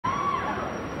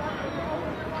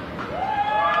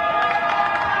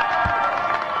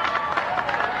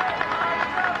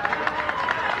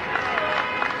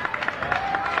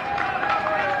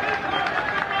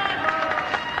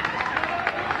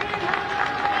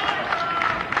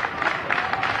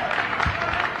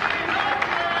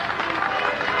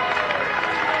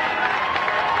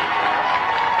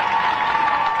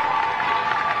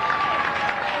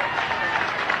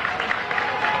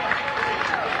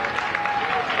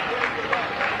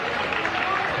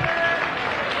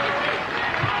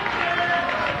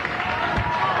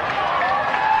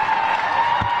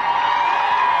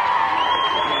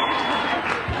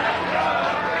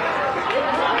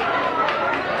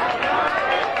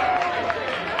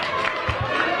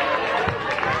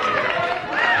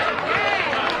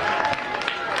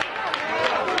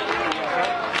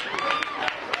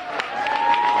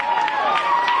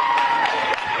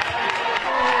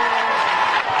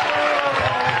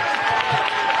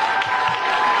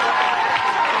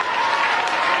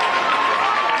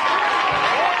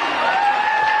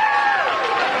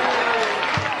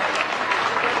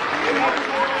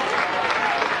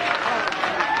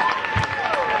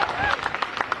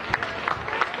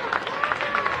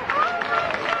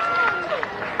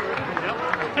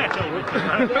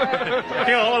I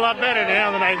feel a whole lot better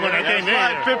now than when I came in.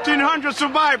 Right. 1,500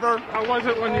 survivor. How was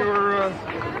it when you were?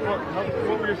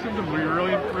 What were your symptoms? Were you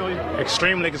really?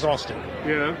 Extremely exhausted.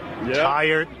 Yeah.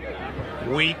 Tired,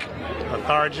 weak,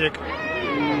 lethargic,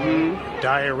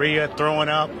 diarrhea, throwing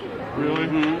up.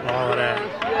 Really? All of that.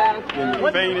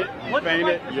 Fainted.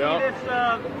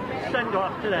 This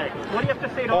send-off today. What do you have to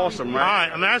say to Awesome, right?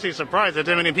 I'm actually surprised that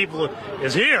that many people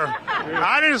is here.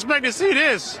 I didn't expect to see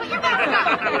this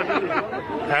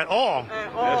at all.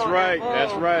 That's right.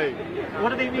 That's right. What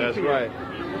do they mean That's to you? right.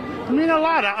 I mean a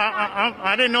lot.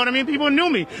 I didn't know what I mean. People knew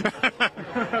me.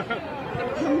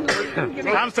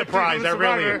 I'm surprised. I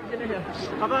really am.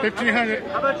 How about, 1,500.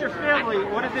 How about your family?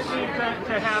 What does it mean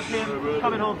to have him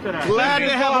coming home today? Glad to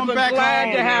have him back Glad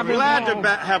home. to have him Glad home. to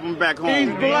have him back home.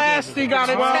 He's blessed. He got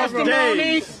a 12 testimony.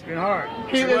 days. It's been hard.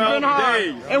 It's been hard.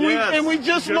 days, And yes. we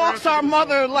just lost our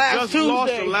mother last Just Tuesday.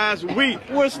 lost it last week.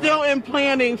 We're still in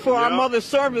planning for our mother's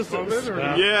services.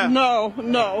 Yeah. No. It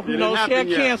She didn't had happen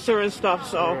yet. cancer and stuff.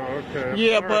 So, okay.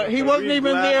 yeah, but he wasn't We're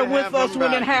even glad there to with have us him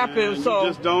when it back, happened. man. So You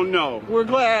just don't know. we're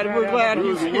glad We he's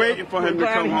was here. waiting for him We're to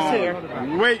glad come he's home. here.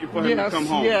 Waiting for him to come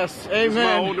home. Yes, It's my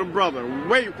amen. older brother.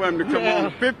 Waiting for him to come Yeah.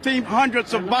 home. 1,500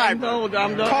 survivors.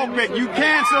 I'm done. Talk back. You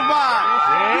can survive.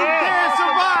 You can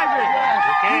survive it.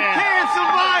 You can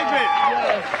survive it.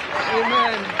 Yes,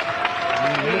 amen.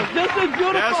 This is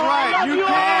beautiful. That's right. I love You you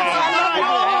can all. I love you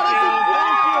all. This is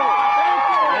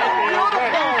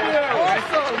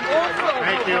Awesome.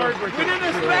 Thank you. We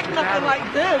didn't expect nothing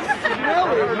like this,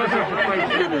 really. We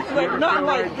didn't expect nothing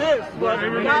like this, but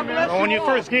God bless When you all.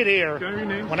 first get here,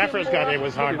 when I first got here, it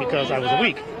was hard because I was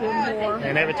weak.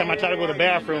 And every time I tried to go to the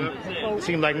bathroom, it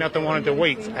seemed like nothing wanted to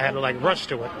wait. I had to rush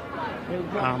to it.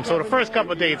 So the first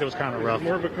couple of days, it was kind of rough.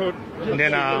 More of a coat. And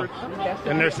then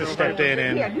the nurses stepped in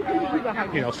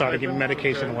and, started giving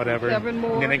medication and whatever. And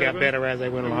then they got better as they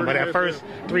went along. But that first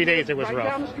 3 days, it was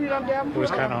rough. It was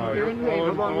kind of hard. All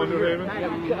in New Haven?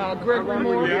 Gregory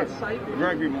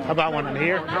Moore. How about one in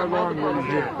here? How long were you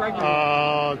here?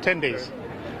 10 days.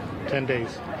 10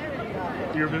 days.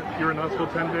 You were in hospital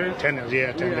 10 days? 10 days,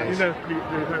 yeah, 10 You days.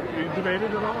 intubated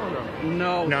at all or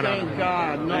no? No, No. thank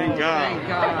God. No, Thank God. thank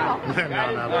God.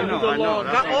 No. I know.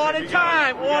 Not all the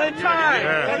time, all the time.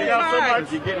 Yeah. All the time.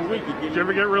 You're getting weak. Did you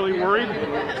ever get really worried?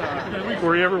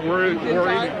 Were you ever worried it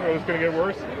was going to get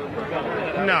worse?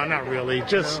 No, not really.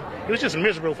 It was just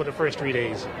miserable for the first 3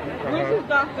 days. Where's his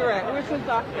doctor at? Where's his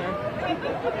doctor?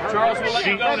 Charles, we'll let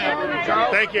you go now.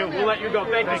 Charles, Thank you. we'll let you go.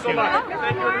 Thank you so much.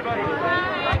 Thank you, everybody.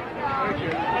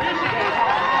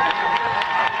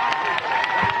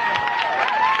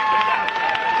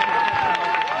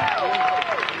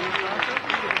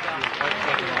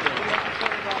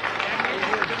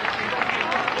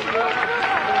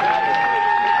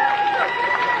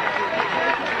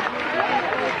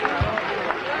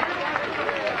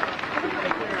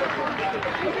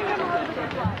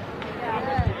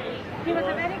 He was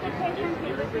a very good patient.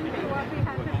 He listened to what we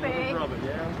had to say.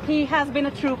 He has been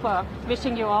a trooper.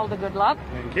 Wishing you all the good luck.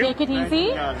 Thank you. Take it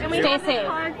easy. And we Stay safe.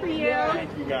 Hard for you.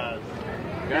 Thank you guys.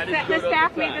 The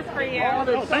staff made this for you.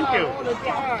 Oh, thank you.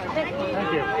 Thank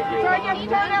you. George, you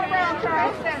turn that around,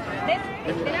 Charles.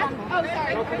 Oh,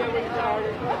 sorry.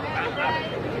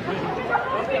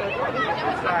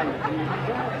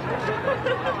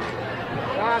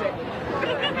 Got it.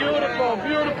 Beautiful,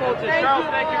 beautiful. Charles,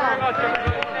 thank you very much,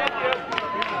 everybody. Thank you.